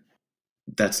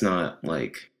 that's not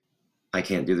like, I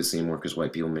can't do this anymore because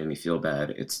white people made me feel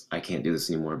bad. It's, I can't do this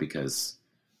anymore because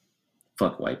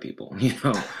fuck white people,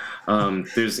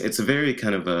 it's a very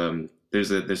kind of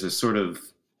there's a sort of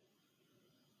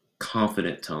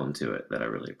confident tone to it that I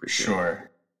really appreciate.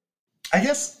 Sure. I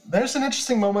guess there's an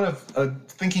interesting moment of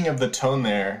thinking of the tone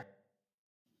there.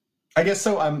 I guess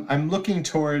so. I'm looking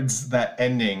towards that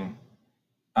ending,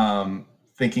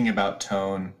 thinking about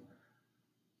tone.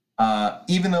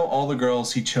 Even though all the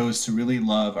girls he chose to really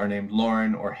love are named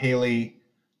Lauren or Haley,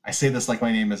 I say this like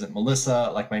my name isn't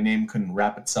Melissa, like my name couldn't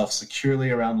wrap itself securely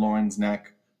around Lauren's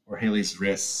neck or Haley's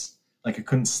wrists, like it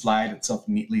couldn't slide itself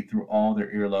neatly through all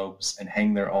their earlobes and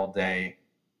hang there all day,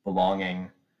 belonging.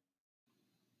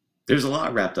 There's a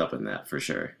lot wrapped up in that, for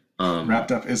sure.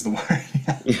 Wrapped up is the word.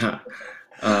 Yeah.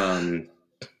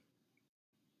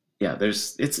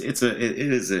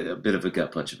 It is a bit of a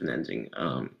gut punch of an ending.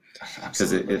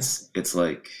 Because it's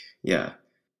like, yeah,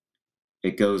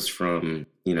 it goes from,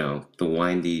 the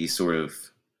windy sort of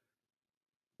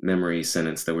memory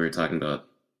sentence that we were talking about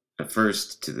at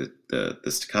first to the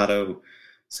staccato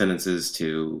sentences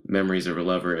to memories of a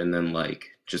lover, and then like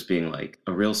just being like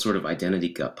a real sort of identity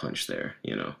gut punch there,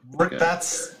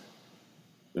 That's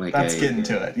getting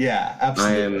to it. Yeah,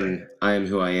 absolutely. I am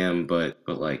who I am, but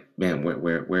like, man,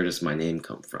 where does my name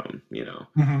come from? And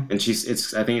I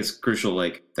think it's crucial,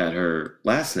 like, that her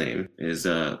last name is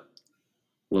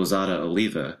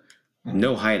Lozada-Oliva.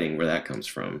 No hiding where that comes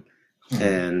from.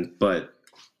 But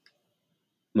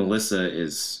Melissa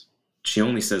she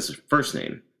only says her first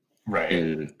name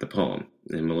in the poem,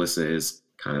 and Melissa is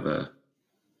kind of a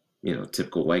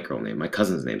typical white girl name. My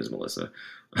cousin's name is Melissa.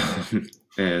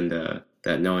 And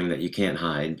that knowing that you can't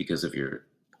hide because of you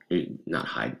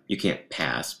can't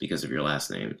pass because of your last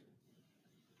name,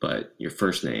 but your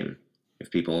first name,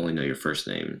 if people only know your first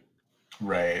name,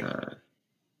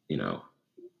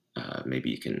 maybe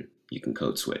you can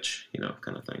code switch,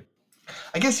 kind of thing.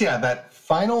 I guess, that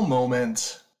final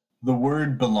moment, the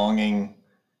word belonging,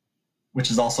 which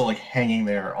is also like hanging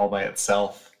there all by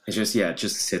itself. It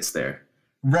just sits there.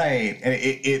 Right. And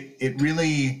it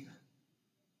really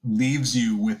leaves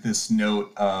you with this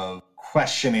note of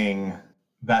questioning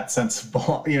that sense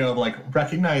of, like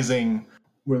recognizing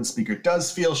where the speaker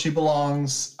does feel she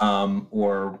belongs,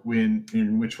 or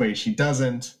in which way she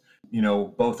doesn't,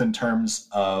 both in terms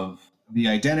of the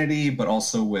identity, but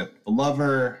also with the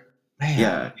lover. Man.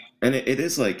 Yeah. And it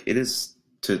is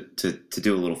to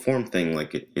do a little form thing.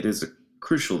 Like it is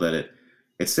crucial that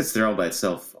it sits there all by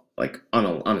itself, like on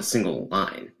a single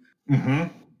line.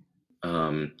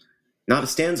 Not a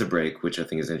stanza break, which I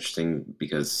think is interesting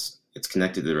because it's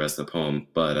connected to the rest of the poem,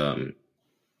 but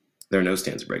there are no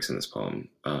stanza breaks in this poem.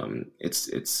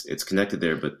 It's connected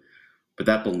there, but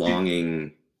that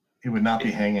belonging. It would not be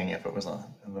hanging if it was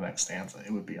in the next stanza.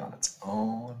 It would be on its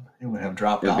own. It would have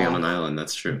dropped off. It would be on an island.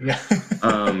 That's true. Yeah.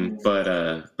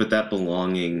 But that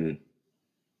belonging,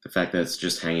 the fact that it's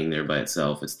just hanging there by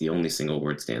itself, it's the only single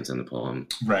word stanza in the poem.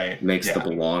 Right. Makes the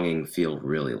belonging feel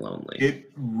really lonely.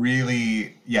 It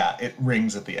really, it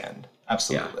rings at the end.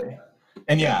 Absolutely. Yeah.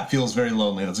 And it feels very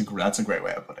lonely. That's a great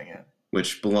way of putting it.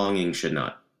 Which belonging should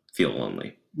not feel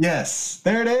lonely. Yes.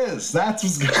 There it is. That's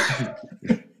what's good.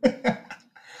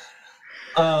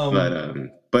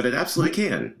 But it absolutely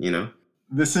can,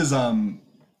 This is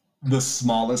the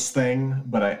smallest thing,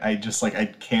 but I just I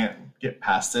can't get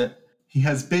past it. He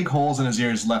has big holes in his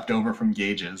ears left over from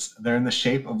gauges. They're in the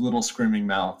shape of little screaming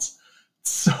mouths.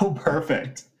 It's so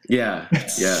perfect. Yeah.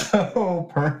 So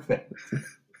perfect.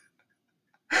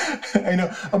 I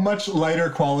know, a much lighter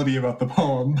quality about the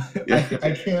poem.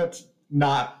 I can't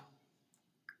not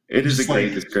It is Just a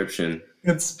great description.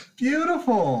 It's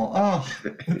beautiful. Oh,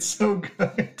 it's so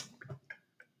good.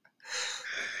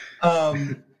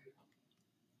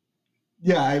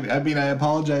 Yeah, I mean, I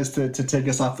apologize to take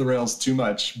us off the rails too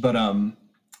much, but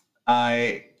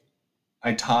I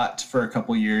taught for a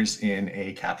couple years in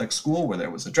a Catholic school where there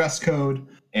was a dress code,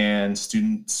 and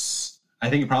students, I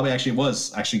think it probably actually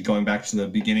was going back to the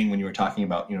beginning when you were talking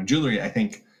about, jewelry. I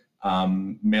think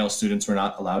male students were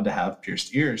not allowed to have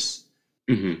pierced ears.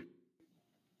 Mm-hmm.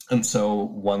 And so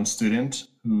one student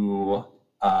who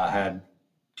had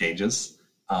gauges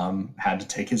had to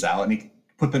take his out, and he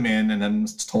put them in and then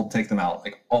was told to take them out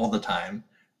like all the time.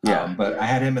 Yeah. But I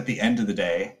had him at the end of the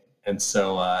day. And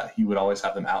so he would always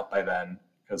have them out by then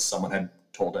because someone had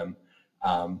told him.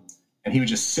 And he would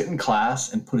just sit in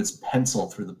class and put his pencil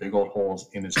through the big old holes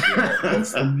in his ear.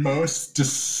 It's the most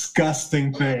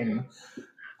disgusting thing.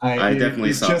 I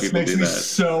definitely saw people do that. It just makes me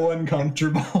so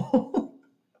uncomfortable.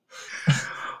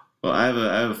 Well, I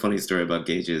have a funny story about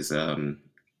gauges. A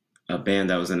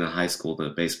band I was in high school, the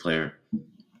bass player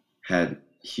had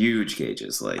huge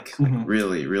gauges, like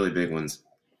really, really big ones.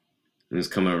 He was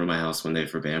coming over to my house one day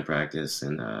for band practice,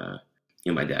 and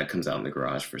my dad comes out in the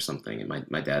garage for something, and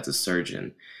my dad's a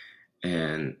surgeon,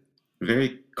 and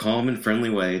very calm and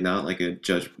friendly way, not like a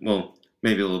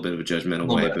maybe a little bit of a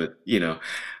judgmental way,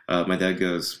 but my dad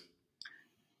goes,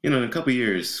 in a couple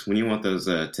years when you want those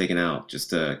taken out,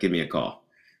 just give me a call.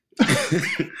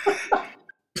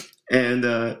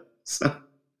 And so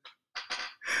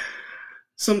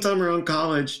sometime around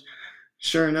college,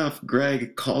 sure enough,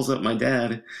 Greg calls up my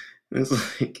dad. And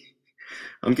it's like,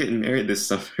 I'm getting married this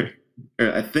summer.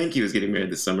 Or I think he was getting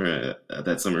married this summer,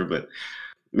 that summer, but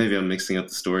maybe I'm mixing up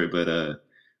the story. But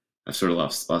I've sort of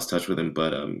lost touch with him.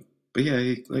 But yeah,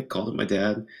 he called up my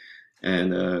dad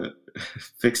and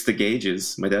fixed the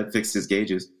gauges. My dad fixed his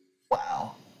gauges.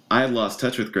 Wow. I had lost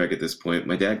touch with Greg at this point.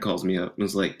 My dad calls me up and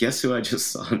was like, guess who I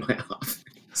just saw in my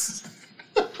office?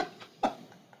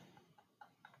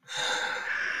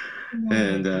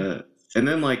 And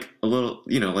then a little,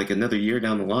 another year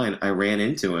down the line, I ran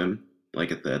into him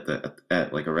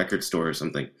at like a record store or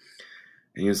something.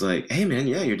 And he was like, hey man,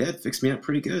 yeah, your dad fixed me up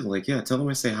pretty good. Like, yeah, tell him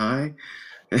I say hi.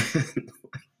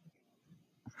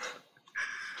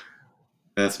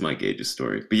 That's my gauges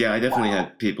story. But yeah, I definitely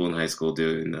had people in high school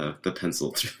doing the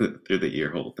pencil through the ear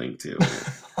hole thing too.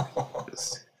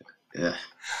 Yeah.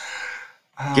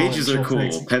 Gauges are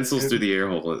cool. Pencils through the ear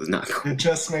hole is not cool. It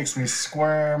just makes me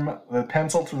squirm. The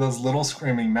pencil through those little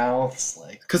screaming mouths,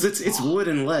 because it's wood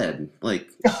and lead. Like,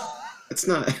 it's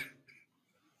not.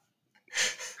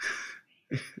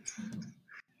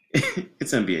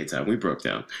 It's NBA time. We broke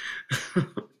down.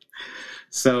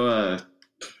 So,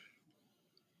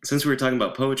 since we were talking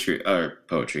about poetry, I'm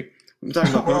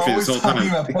talking about poetry this whole time. We're always talking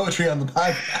about poetry on the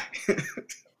podcast.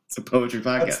 It's a poetry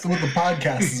podcast. That's what the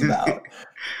podcast is about.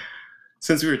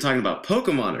 Since we were talking about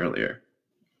Pokemon earlier.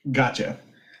 Gotcha.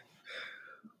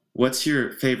 What's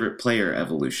your favorite player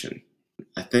evolution?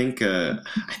 I think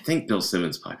Bill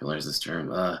Simmons popularized this term,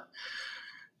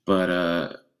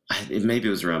 but maybe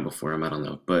it was around before him. I don't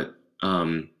know. But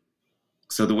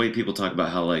so the way people talk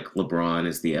about how LeBron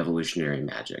is the evolutionary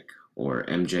Magic, or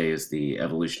MJ is the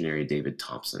evolutionary David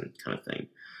Thompson kind of thing.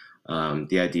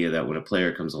 The idea that when a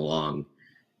player comes along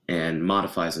and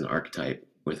modifies an archetype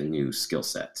with a new skill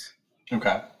set.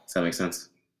 Okay. Does that make sense?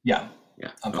 Yeah.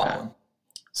 Yeah. I'm following.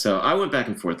 So I went back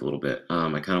and forth a little bit. I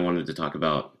kind of wanted to talk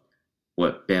about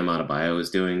what Bam Adebayo is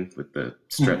doing with the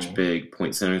stretch big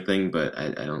point center thing, but I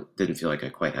didn't feel like I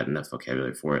quite had enough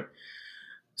vocabulary for it.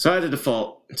 So I had to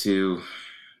default to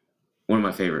one of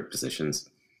my favorite positions,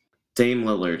 Dame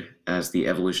Lillard as the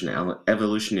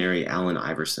evolutionary Allen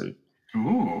Iverson.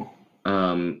 Ooh.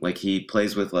 He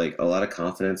plays with a lot of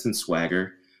confidence and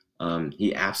swagger.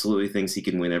 He absolutely thinks he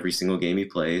can win every single game he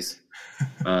plays.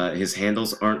 His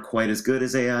handles aren't quite as good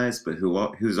as AI's, but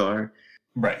whose are.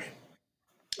 Right.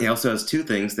 He also has two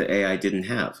things that AI didn't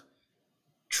have: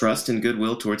 trust and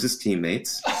goodwill towards his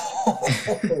teammates,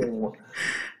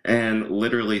 and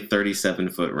literally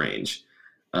 37-foot range.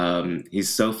 He's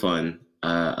so fun.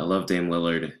 I love Dame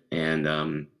Lillard,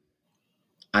 and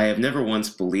I have never once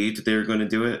believed they were going to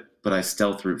do it, but I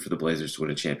stealth root for the Blazers to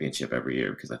win a championship every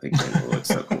year because I think Dame Lillard's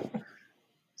so cool.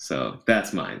 So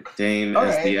that's mine. Dame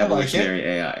as the evolutionary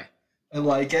AI. I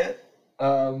like it.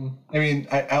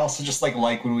 I also just like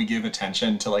when we give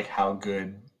attention to how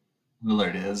good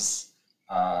Lillard is,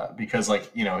 because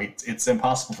it's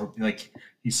impossible for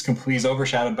he's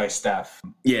overshadowed by Steph.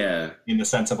 Yeah. In the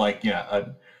sense of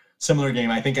a similar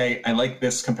game. I think I like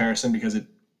this comparison because it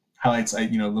highlights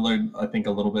Lillard I think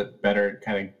a little bit better,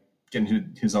 kind of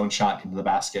getting his own shot into the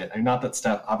basket. Not that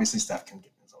Steph can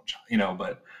get his own own shot, you know.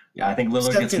 But Yeah. I think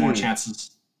Lillard gets more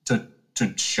chances to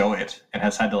show it, and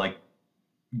has had to like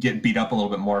get beat up a little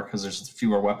bit more because there's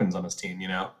fewer weapons on his team, you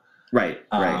know. Right.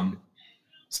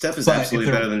 Steph is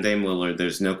absolutely better than Dame Lillard.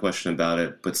 There's no question about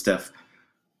it. But Steph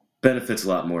benefits a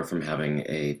lot more from having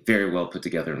a very well put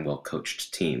together and well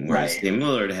coached team, whereas Dame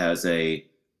Lillard has a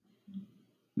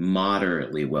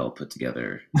moderately well put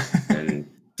together and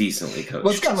decently coached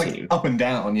well, it's kind of team. Like up and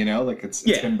down, you know, like it's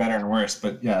been better and worse.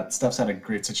 But yeah, Steph's had a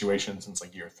great situation since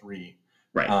like year 3.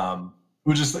 Right.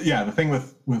 Which is the thing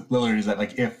with Lillard is that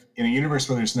like if in a universe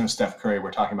where there's no Steph Curry,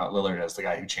 we're talking about Lillard as the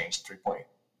guy who changed 3-point.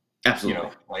 Absolutely. You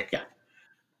know, like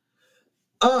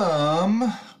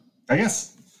I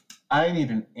guess I need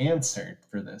an answer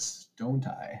for this, don't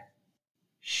I?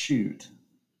 Shoot.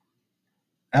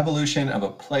 Evolution of a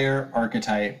player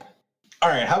archetype. All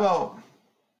right, how about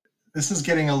this is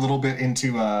getting a little bit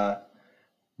into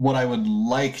what I would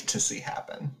like to see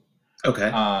happen.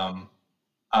 Okay.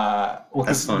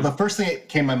 That's fun. The first thing that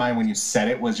came to my mind when you said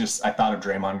it was just I thought of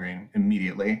Draymond Green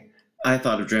immediately. I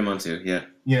thought of Draymond too, yeah.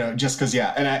 You know, just because,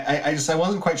 and I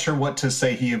wasn't quite sure what to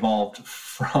say he evolved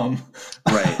from.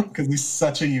 Right. Because he's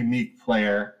such a unique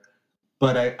player.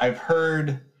 But I've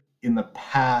heard in the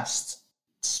past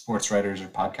sports writers or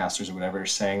podcasters or whatever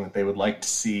saying that they would like to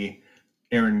see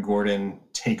Aaron Gordon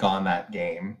take on that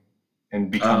game and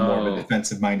become more of a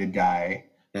defensive-minded guy.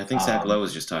 Yeah, I think Zach Lowe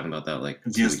was just talking about that like 2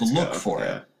 weeks ago. He has to look for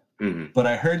it. Mm-hmm. But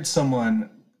I heard someone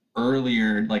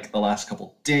earlier, like the last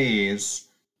couple days,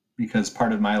 because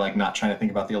part of my like not trying to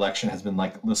think about the election has been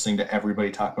like listening to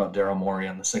everybody talk about Daryl Morey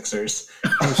on the Sixers.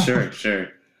 Oh, sure.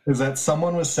 Is that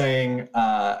someone was saying,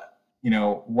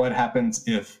 what happens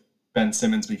if Ben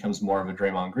Simmons becomes more of a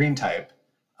Draymond Green type?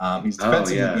 He's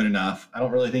defensively good enough. I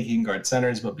don't really think he can guard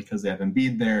centers, but because they have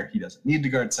Embiid there, he doesn't need to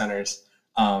guard centers.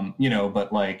 But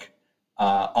like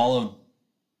all of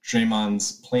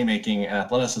Draymond's playmaking and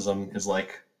athleticism is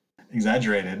like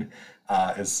exaggerated.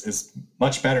 Is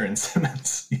much better in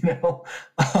Simmons, you know?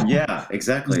 Yeah,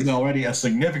 exactly. He's already a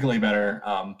significantly better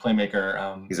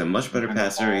playmaker. He's a much better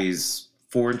passer. He's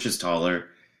 4 inches taller.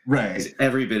 Right. He's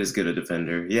every bit as good a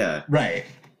defender. Yeah. Right.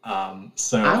 I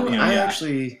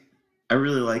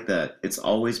really like that. It's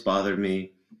always bothered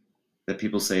me that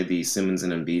people say the Simmons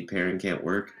and Embiid pairing can't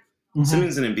work. Mm-hmm.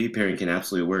 Simmons and Embiid pairing can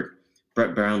absolutely work.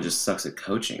 Brett Brown just sucks at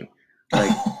coaching.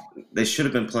 Like they should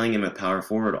have been playing him at power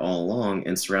forward all along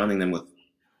and surrounding them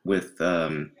with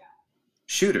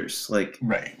shooters. Like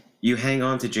you hang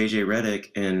on to JJ Redick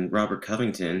and Robert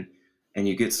Covington, and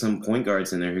you get some point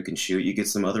guards in there who can shoot. You get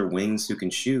some other wings who can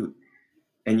shoot,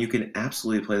 and you can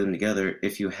absolutely play them together.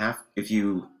 If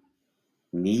you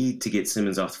need to get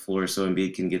Simmons off the floor so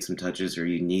Embiid can get some touches, or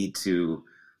you need to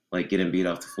like get Embiid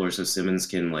off the floor so Simmons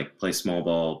can like play small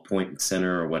ball, point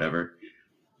center or whatever.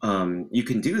 You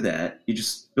can do that. You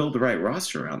just build the right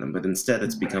roster around them. But instead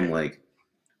it's become like,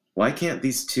 why can't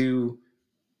these two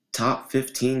top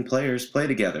 15 players play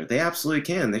together? They absolutely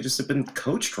can. They just have been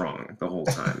coached wrong the whole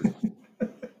time.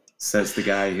 Says the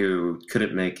guy who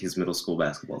couldn't make his middle school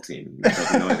basketball team.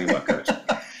 Doesn't know anything about coaching.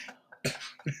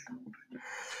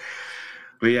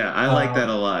 But yeah, I like that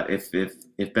a lot.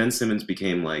 If Ben Simmons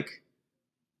became like,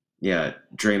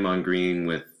 Draymond Green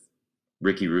with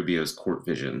Ricky Rubio's court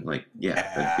vision, like,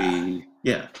 that'd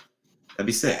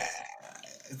be sick.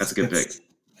 That's a good pick.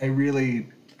 I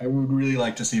would really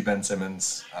like to see Ben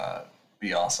Simmons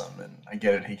be awesome, and I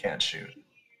get it. He can't shoot.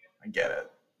 I get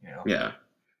it. You know. Yeah.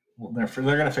 Well, they're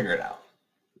gonna figure it out.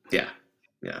 Yeah.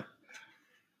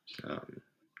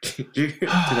 Did you hear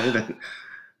today that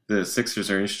the Sixers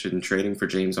are interested in trading for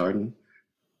James Harden?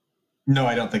 No,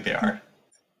 I don't think they are.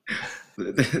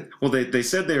 Well, they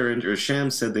said they were, or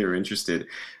Shams said they were interested,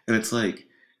 and it's like,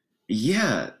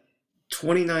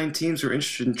 29 teams were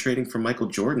interested in trading for Michael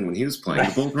Jordan when he was playing.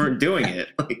 The Bulls weren't doing it.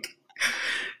 Like,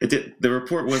 the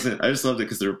report wasn't. I just loved it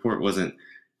because the report wasn't.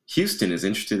 Houston is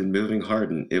interested in moving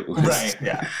Harden. It was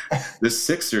the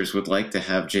Sixers would like to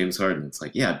have James Harden. It's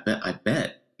like, I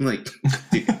bet. Like,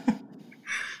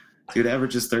 dude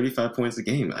averages 35 points a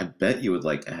game. I bet you would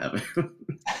like to have him.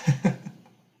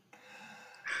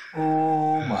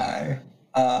 Oh my!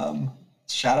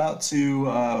 Shout out to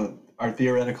our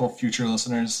theoretical future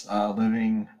listeners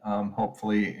living,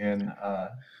 hopefully, in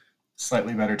a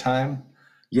slightly better time.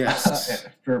 Yes,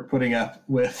 for putting up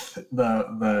with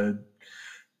the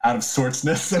out of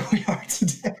sortsness that we are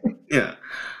today.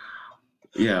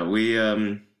 Yeah.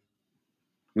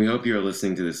 We hope you're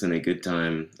listening to this in a good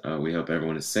time. We hope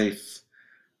everyone is safe.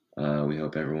 We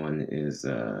hope everyone is.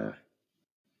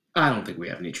 I don't think we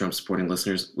have any Trump supporting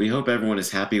listeners. We hope everyone is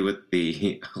happy with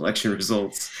the election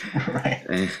results. Right.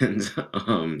 And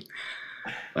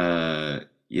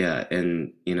Yeah,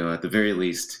 and, at the very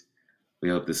least, we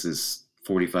hope this is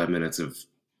 45 minutes of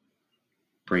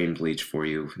brain bleach for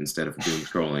you instead of doom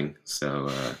scrolling.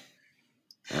 So,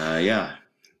 yeah,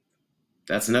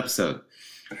 that's an episode.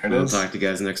 We'll talk to you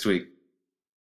guys next week.